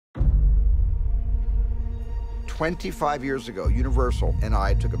25 years ago, Universal and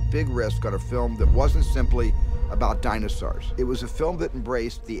I took a big risk on a film that wasn't simply about dinosaurs. It was a film that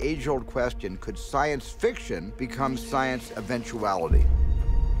embraced the age-old question, could science fiction become science eventuality?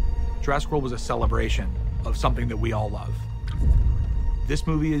 Jurassic World was a celebration of something that we all love. This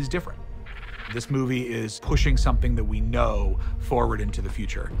movie is different. This movie is pushing something that we know forward into the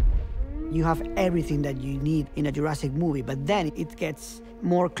future. You have everything that you need in a Jurassic movie, but then it gets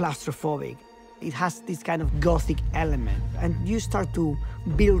more claustrophobic. It has this kind of gothic element, and you start to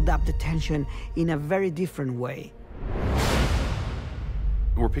build up the tension in a very different way.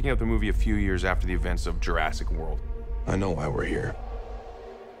 We're picking up the movie a few years after the events of Jurassic World. I know why we're here.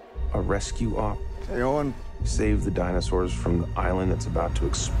 A rescue op. Hey, Owen. Save the dinosaurs from the island that's about to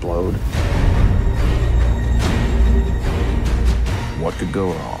explode. What could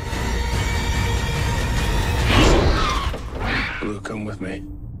go wrong? Blue, come with me.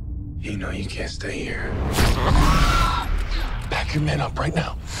 You know you can't stay here. Pack your men up right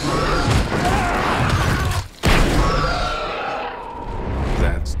now.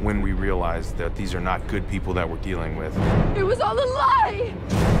 That's when we realized that these are not good people that we're dealing with. It was all a lie!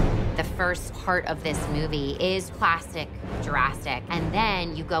 The first part of this movie is classic Jurassic, and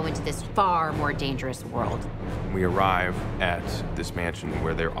then you go into this far more dangerous world. We arrive at this mansion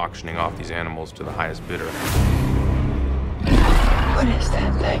where they're auctioning off these animals to the highest bidder. What is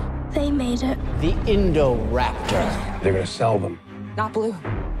that thing? They made it. The Raptor. They're gonna sell them. Not Blue.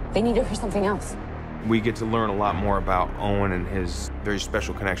 They need it for something else. We get to learn a lot more about Owen and his very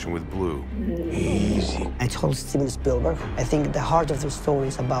special connection with Blue. Easy. I told Steven Spielberg, I think the heart of the story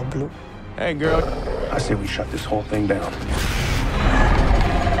is about Blue. Hey, girl. I say we shut this whole thing down.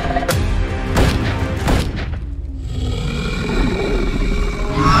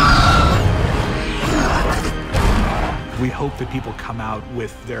 We hope that people come out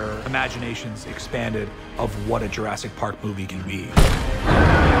with their imaginations expanded of what a Jurassic Park movie can be.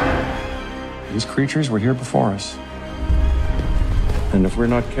 These creatures were here before us. And if we're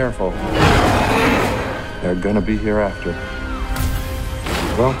not careful, they're gonna be here after.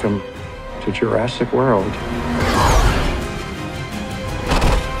 Welcome to Jurassic World.